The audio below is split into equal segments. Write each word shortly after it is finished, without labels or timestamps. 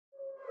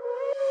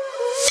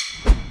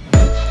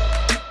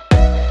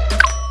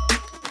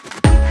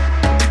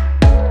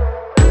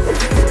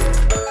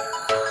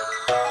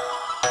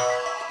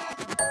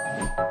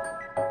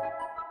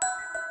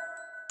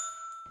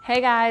Hey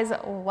guys,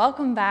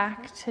 welcome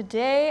back.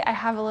 Today I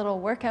have a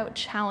little workout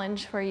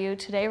challenge for you.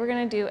 Today we're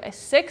gonna do a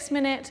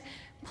 6-minute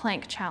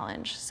plank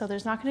challenge. So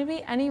there's not gonna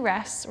be any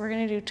rests. We're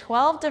gonna do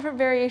 12 different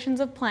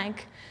variations of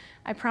plank.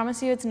 I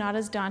promise you it's not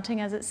as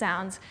daunting as it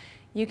sounds.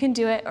 You can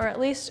do it, or at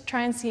least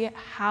try and see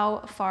how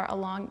far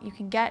along you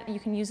can get. You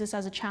can use this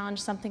as a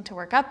challenge, something to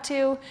work up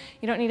to.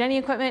 You don't need any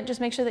equipment, just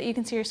make sure that you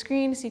can see your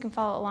screen so you can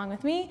follow along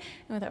with me.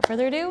 And without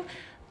further ado,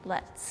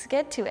 let's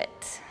get to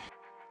it.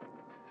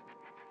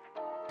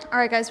 All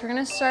right guys, we're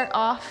gonna start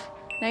off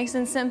nice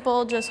and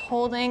simple, just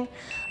holding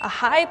a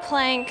high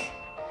plank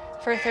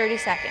for 30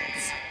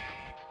 seconds.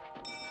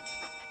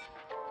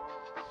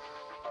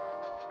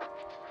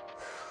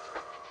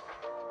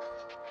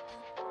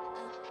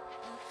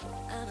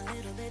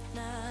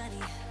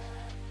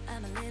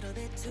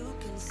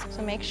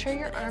 So make sure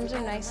your arms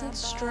are nice and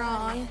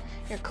strong,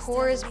 your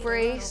core is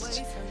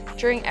braced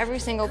during every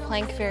single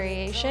plank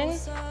variation.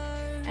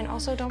 And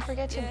also don't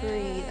forget to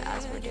breathe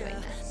as we're doing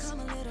this.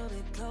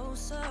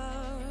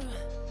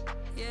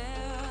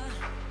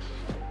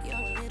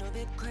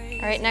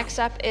 All right, next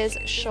up is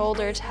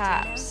shoulder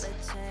taps.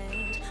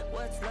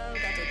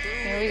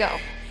 Here we go.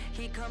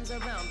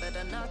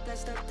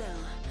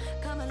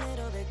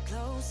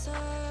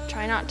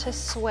 Try not to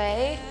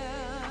sway.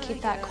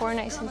 Keep that core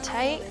nice and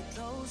tight.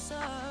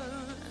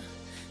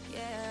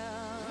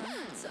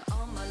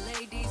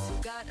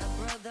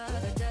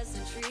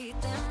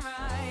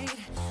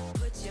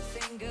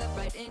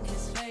 Right in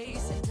his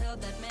face and tell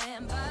that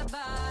man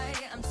bye-bye.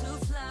 I'm too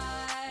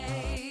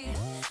fly,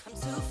 I'm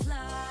too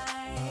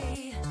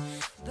fly,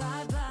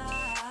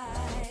 bye-bye.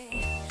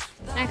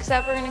 Next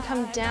up, we're gonna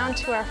come down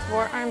to our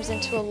forearms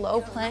into a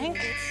low plank.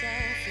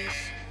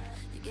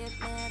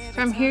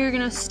 From here, you're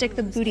gonna stick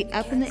the booty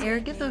up in the air,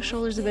 give those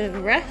shoulders a bit of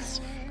a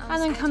rest,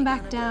 and then come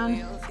back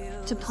down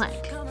to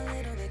plank.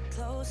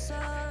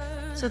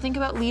 So think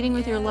about leading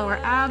with your lower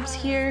abs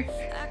here.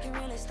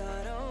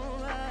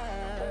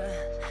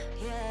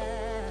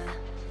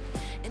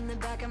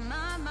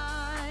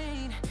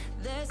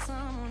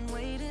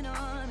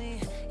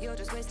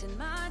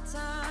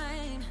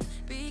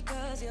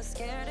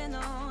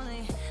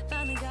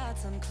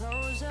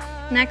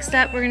 Next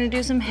up, we're gonna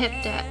do some hip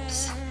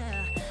dips.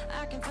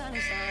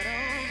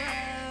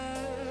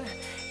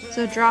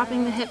 So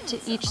dropping the hip to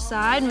each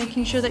side,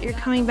 making sure that you're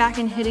coming back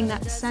and hitting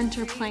that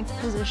center plank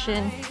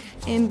position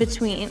in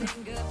between.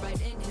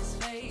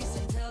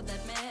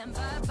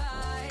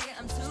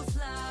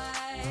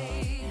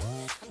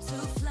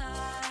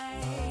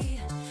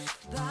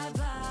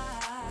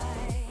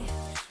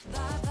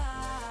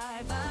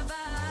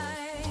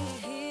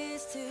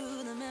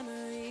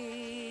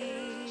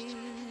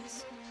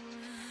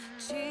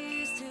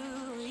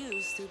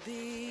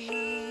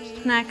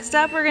 Next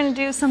up, we're gonna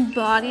do some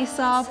body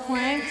saw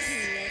planks.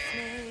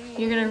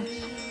 You're gonna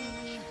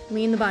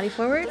lean the body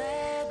forward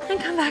and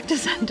come back to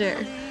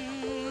center.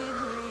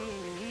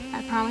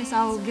 I promise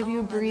I will give you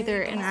a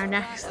breather in our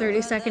next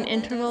 30-second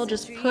interval.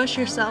 Just push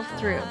yourself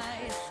through.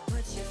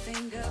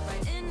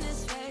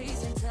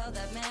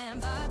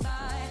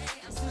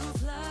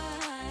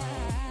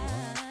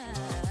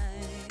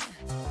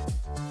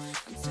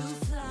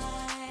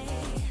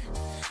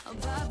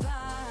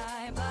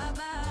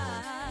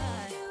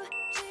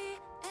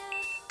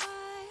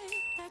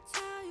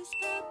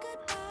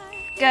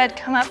 Good,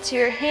 come up to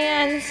your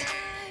hands.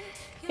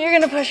 You're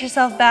gonna push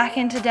yourself back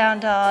into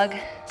down dog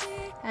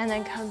and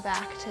then come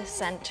back to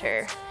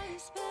center.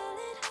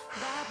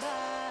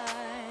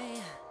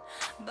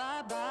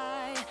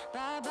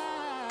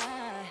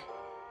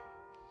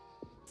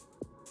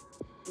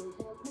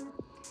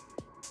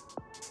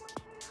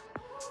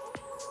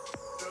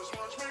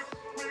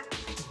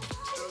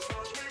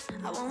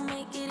 I won't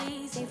make it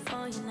easy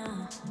for you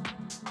now.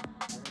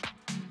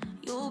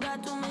 You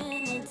got 2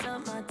 minutes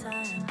of my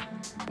time.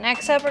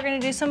 Next up, we're gonna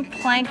do some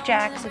plank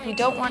jacks. If you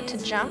don't want to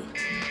jump,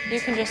 you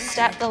can just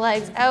step the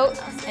legs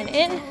out and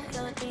in,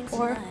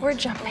 or we're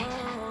jumping.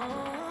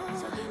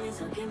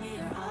 So give me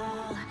your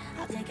all.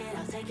 I'll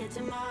take it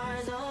to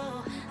Mars.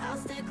 Oh, I'll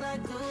stick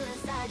like glue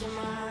inside your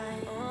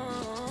mind.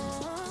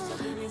 Oh,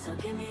 so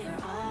give me your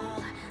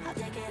all. I'll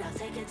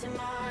take it to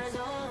Mars.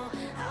 Oh,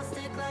 I'll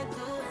stick like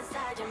glue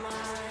inside your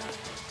mind.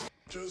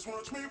 Just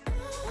watch me.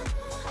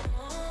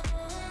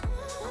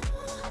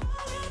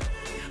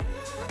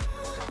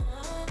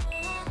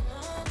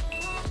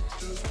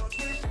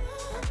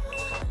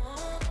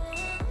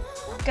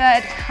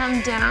 Good,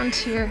 come down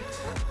to your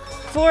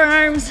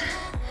forearms.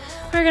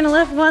 We're gonna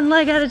lift one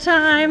leg at a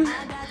time,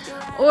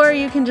 or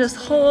you can just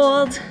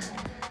hold.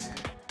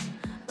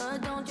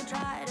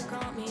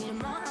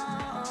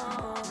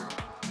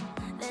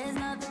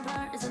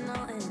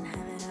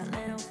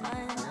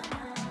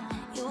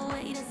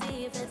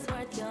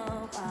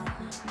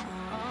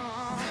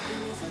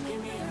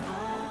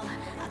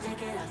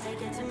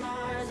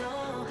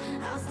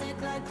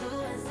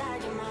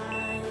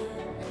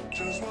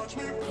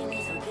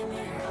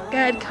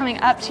 Good, coming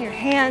up to your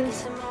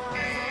hands.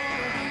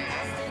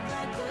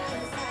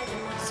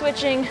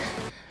 Switching,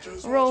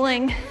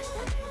 rolling,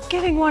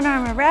 giving one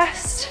arm a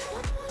rest.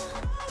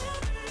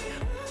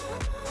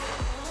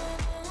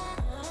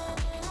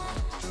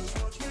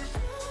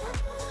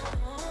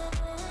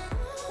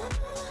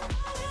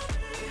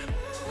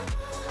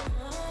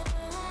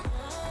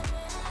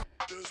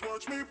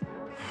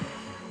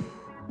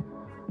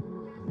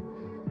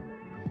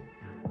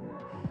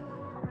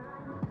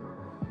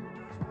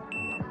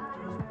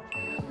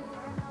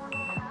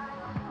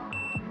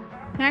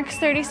 Next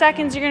 30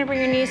 seconds, you're gonna bring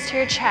your knees to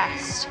your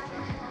chest.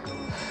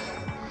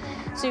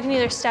 So you can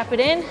either step it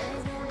in,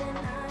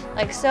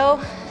 like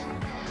so,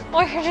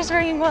 or you're just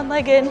bringing one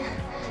leg in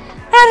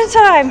at a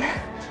time.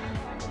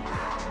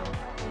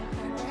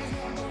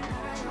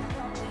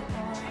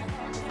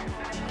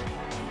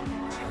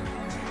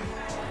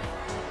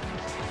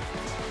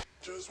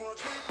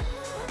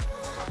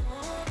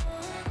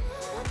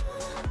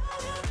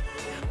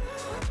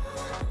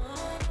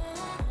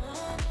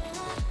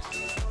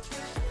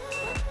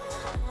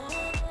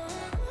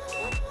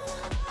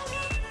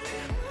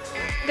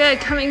 Good,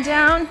 coming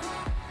down.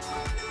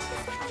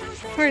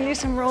 We're gonna do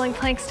some rolling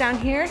planks down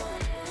here.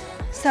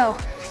 So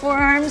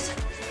forearms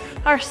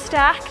are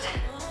stacked.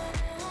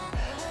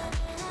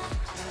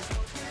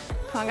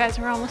 Come on guys,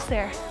 we're almost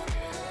there.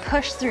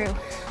 Push through.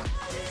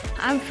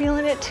 I'm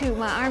feeling it too.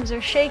 My arms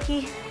are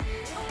shaky.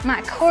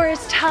 My core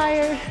is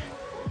tired.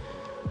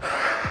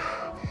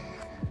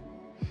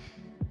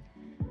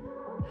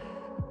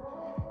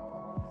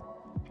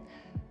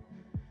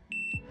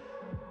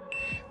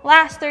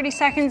 Last 30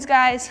 seconds,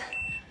 guys.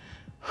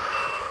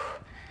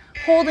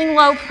 Holding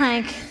low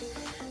plank.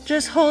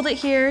 Just hold it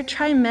here.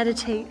 Try and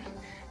meditate.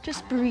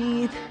 Just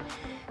breathe.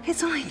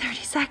 It's only 30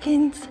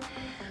 seconds.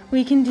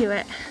 We can do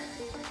it.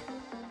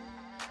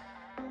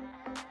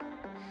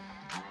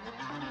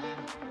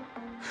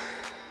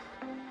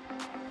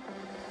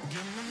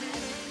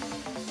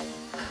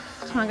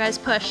 Come on, guys,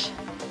 push.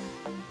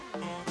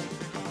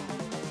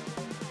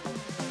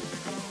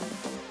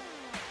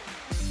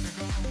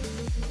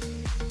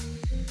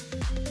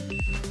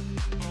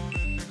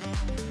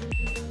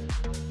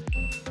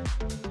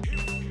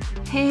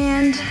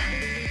 And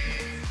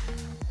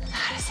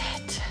that is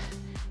it.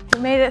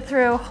 We made it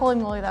through. Holy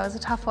moly, that was a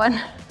tough one.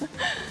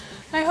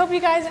 I hope you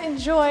guys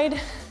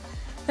enjoyed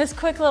this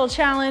quick little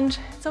challenge.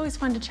 It's always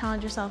fun to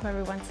challenge yourself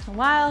every once in a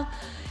while.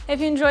 If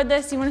you enjoyed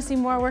this, you want to see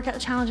more workout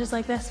challenges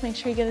like this, make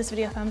sure you give this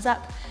video a thumbs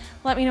up.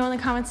 Let me know in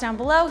the comments down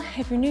below.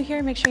 If you're new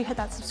here, make sure you hit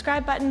that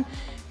subscribe button,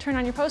 turn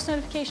on your post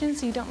notifications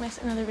so you don't miss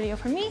another video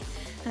from me,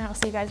 and I will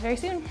see you guys very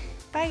soon.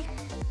 Bye.